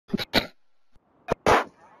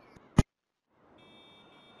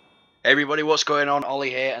Hey everybody, what's going on? Ollie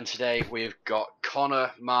here, and today we've got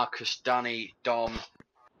Connor, Marcus, Danny, Dom,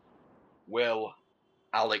 Will,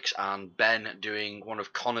 Alex, and Ben doing one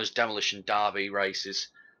of Connor's Demolition Derby races.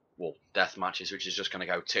 Well, death matches, which is just going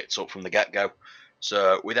to go tits up from the get-go.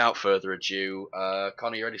 So, without further ado,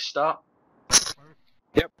 Connor, you ready to start?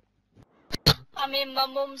 Yep. I'm in my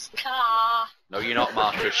mum's car. No, you're not,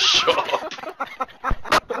 Marcus. Shut up.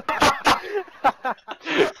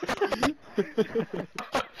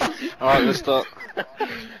 Alright, let's start.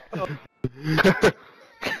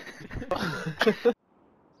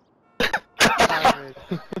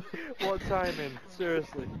 What timing?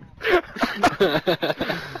 Seriously.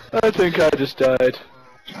 I think I just died.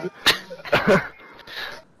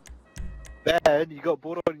 Ben, you got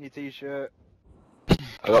blood on your t-shirt.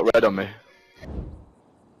 I got red on me.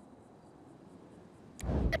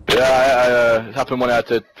 Yeah, it happened when I had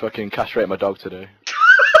to fucking castrate my dog today.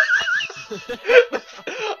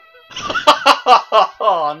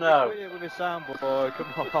 Oh no. Quit it with a soundboard,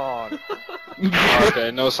 come on.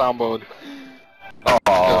 Okay, no soundboard.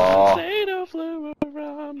 Aww.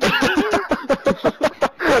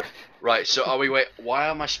 Right, so are we why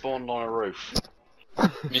am I spawned on a roof?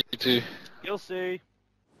 Me too. You'll see.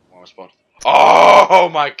 Why am I spawned? Oh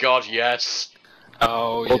my god, yes!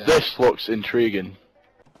 Oh yeah. Well, this looks intriguing.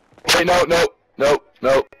 Wait, no.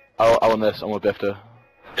 I want this, I want Bifter.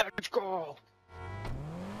 Let's go.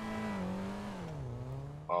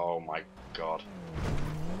 Oh my god.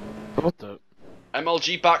 What the?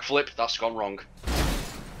 MLG backflip, that's gone wrong.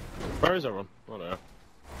 Where is everyone? Oh no.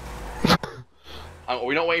 Are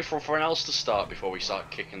we not waiting for anyone else to start before we start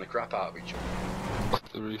kicking the crap out of each other?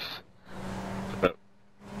 The roof. No.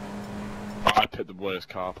 I picked the worst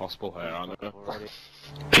car possible here, aren't I?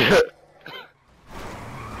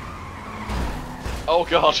 Oh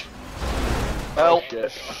god. Help.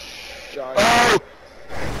 Oh!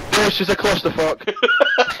 This is a clusterfuck.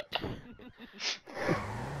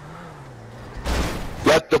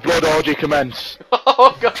 Let the blood orgy commence.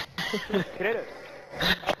 Oh god. Hit it.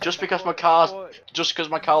 Just because my car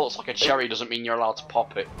looks like a cherry doesn't mean you're allowed to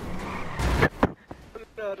pop it.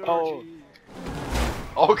 Oh.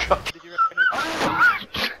 Oh god.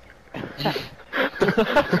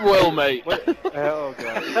 Well, mate. Oh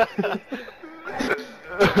god.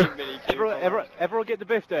 Everyone get the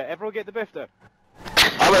Bifter. Everyone get the Bifter.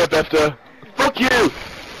 I'm a Bifter. Fuck you!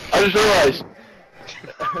 I just realised.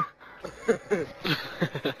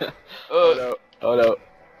 Oh no. Oh no.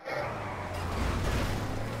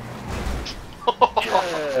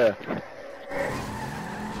 Yeah.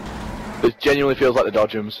 This genuinely feels like the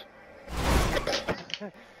Dodgems.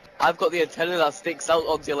 I've got the antenna that sticks out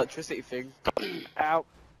onto the electricity thing. Ow.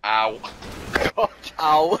 Ow.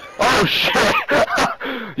 Ow. Oh shit!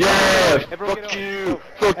 Yeah! Everyone Fuck get you!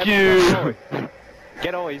 on. Fuck you!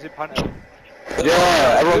 Get Ollie, he's in Panther.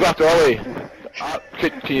 Yeah! Everyone go after Ollie!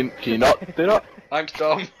 Can you not do that? Thanks,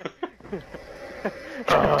 Dom.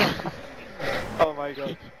 Oh my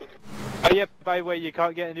god. Oh yeah, by the way, you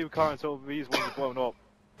can't get a new car until these ones are blown up.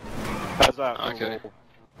 How's that? Okay.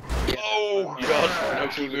 Oh god. No,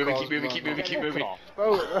 keep moving.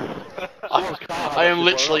 Oh. I am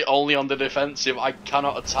literally only on the defensive. I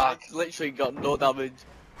cannot attack. I've literally got no damage.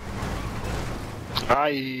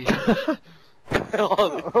 Hi.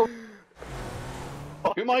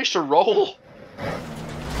 Who managed to roll?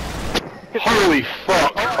 Holy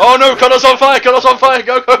fuck! Oh no, Connor's on fire! Connor's on fire!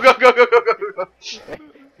 Go! I'm just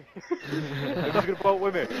gonna bolt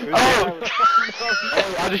with me.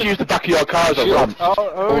 I just used the back of your car as a ramp.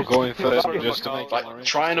 Oh, going first just to make Right,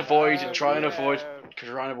 try and avoid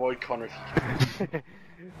Connor.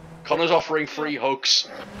 Connor's offering free hugs.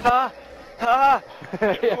 Ha! Ha!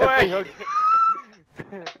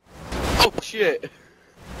 Oh shit!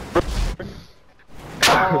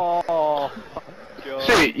 Oh.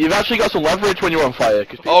 See, you've actually got some leverage when you're on fire.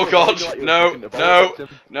 Oh god, no,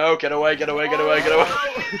 get away. Well,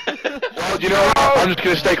 you know what? I'm just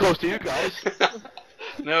gonna stay close to you guys.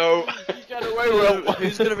 No. Get away, Will.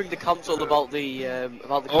 Who's gonna ring the council about the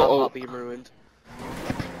car park being ruined?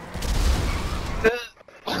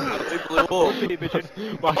 It blew up.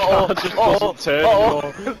 My car just doesn't turn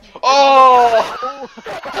anymore. Oh!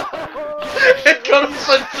 It got us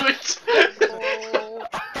into it.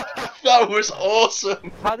 That was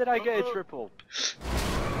awesome. How did I get a triple?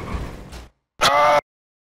 I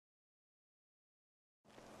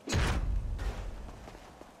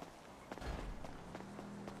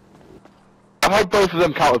had both of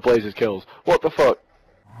them count with Blaze's kills. What the fuck?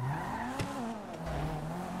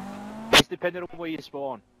 It's depending on where you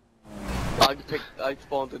spawn. I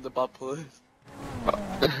spawned in the bad place.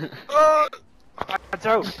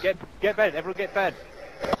 Get Ben, everyone get Ben.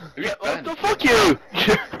 Who's Ben? Oh, fuck you!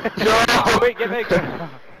 No! Wait, get back.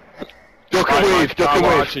 Duck and weave, duck I and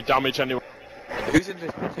won't weave. actually damage anyone. Who's in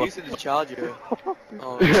the charger?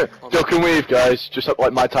 Oh, Connor. Duck and weave, guys. Just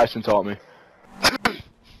like Mike Tyson taught me.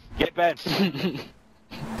 Get Ben.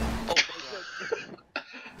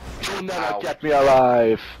 You'll never get me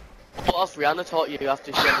alive. What else Rihanna taught you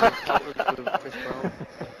after she had with Chris Brown?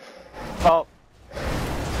 Oh.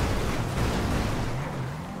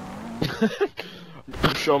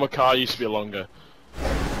 I'm sure my car used to be longer.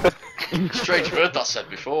 Strange heard that said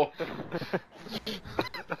before.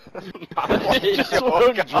 Just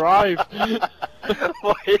won't drive.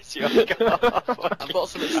 What is your car? I've got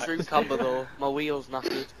some extreme camber though. My wheel's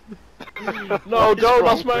knackered. No, don't.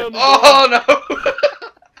 That's my own. Oh no!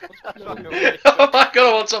 Oh my god,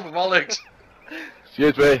 I'm on top of Alex.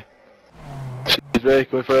 Excuse me. Excuse me,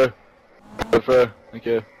 go through. Go through, thank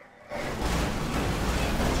you.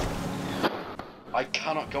 I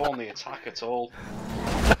cannot go on the attack at all.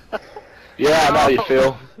 Yeah, I know how you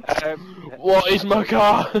feel. What is my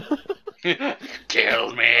car?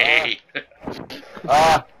 Kill me!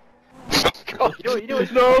 Ah, You know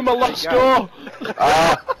it's No, my last score.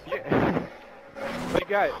 ah. Wait,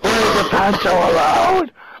 guys. Leave the panto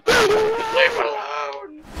alone! Leave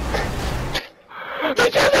alone!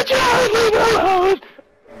 It's in the jar, leave it alone!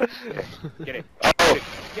 Get it. Oh,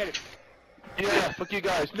 Get it. yeah, fuck you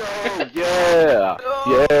guys. No, yeah,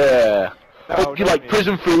 yeah. No, Fuck you not like me.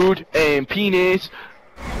 prison food and penis.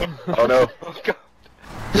 Oh no.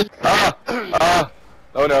 Ah, ah.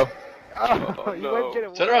 Oh no. Oh, you won't get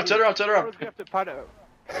it. Turn around, turn around, turn around. We're gonna have to pan it out.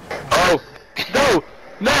 Oh, no,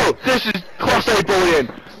 no. This is class A bullying.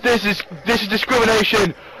 This is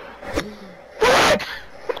discrimination.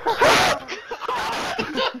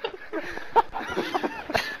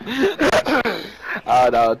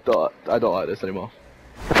 No, I don't like this anymore.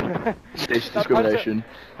 It's discrimination.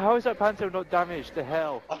 How is that panto not damaged? The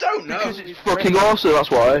hell? I don't know. Because it's fucking awesome,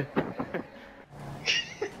 that's why.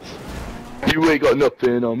 You ain't got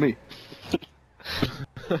nothing on me.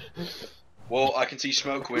 Well, I can see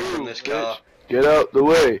smoke coming from this car. Get out the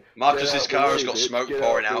way. Marcus's car has got smoke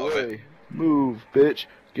pouring out of it. Move, bitch.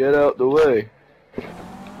 Get out the way.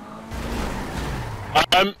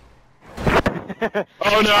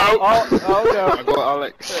 Oh no! Oh I got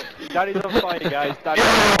Alex. no! Daddy's on fire, guys. Daddy's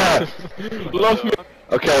Yeah! Love me.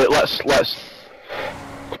 Okay, let's.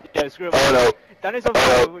 Yeah, screw him. Oh no. Daddy's on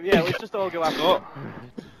fire. Yeah, let's just all go after him.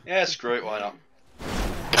 Yeah, screw it, why not?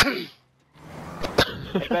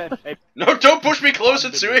 Hey, Ben. Hey, No, don't push me closer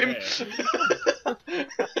to him!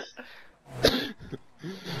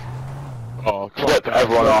 Oh, Flip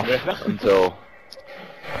everyone off until.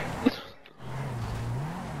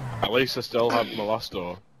 At least I still have my last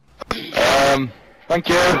door. Thank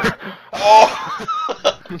you. Oh!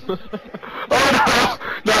 Oh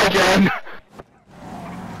no! Not again!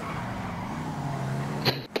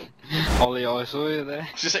 Olly, I saw you there.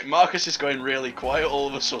 I was just like, Marcus is going really quiet all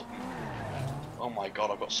of a sudden. Oh my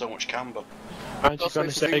god, I've got so much camber. Aren't you Got some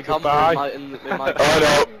gonna say extreme camber goodbye? in my Oh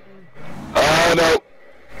no! Oh no!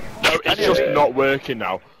 No, it's just not working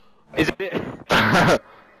now. is it?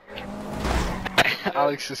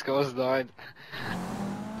 Alex's car's died.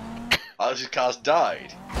 Alex's car's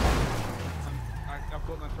died. I've got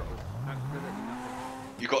no throttle. Absolutely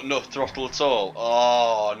nothing. You got no throttle at all.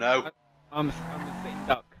 Oh no. I'm a sitting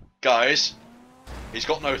duck. Guys, he's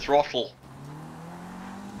got no throttle.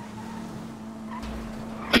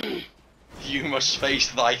 You must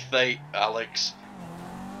face thy fate, Alex.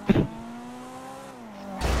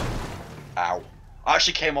 Ow. I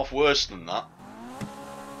actually came off worse than that.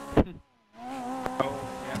 Oh,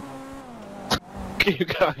 yeah. You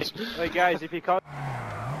guys. Hey guys, if you can't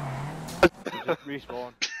just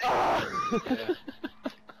respawn.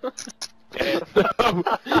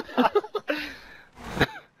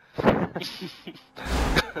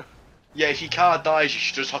 Yeah, if your car dies, you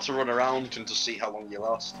should just have to run around and just see how long you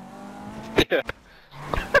last. Yeah.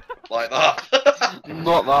 Like that.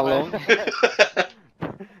 Not that long.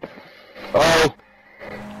 Oh!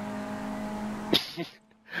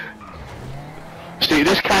 See,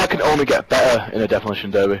 this car can only get better in a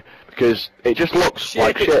Demolition Derby because it just looks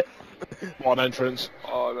like shit. One entrance.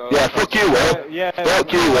 Oh no. Yeah, fuck you, Will. Yeah.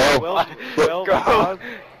 Fuck you, Will. Will, Go.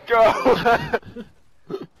 Go!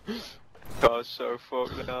 Oh, it's so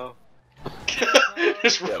fucked now.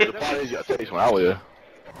 Just Yeah, run but the plan is you gotta take this one out with you.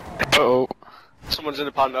 Oh. Someone's in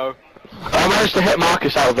the panto. I managed to hit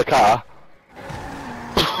Marcus out of the car.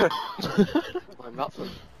 I'm Ratford.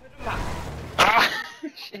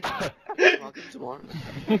 Welcome tomorrow.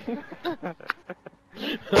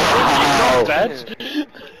 Wow! Dead?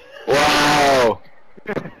 Wow!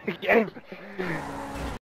 Get him!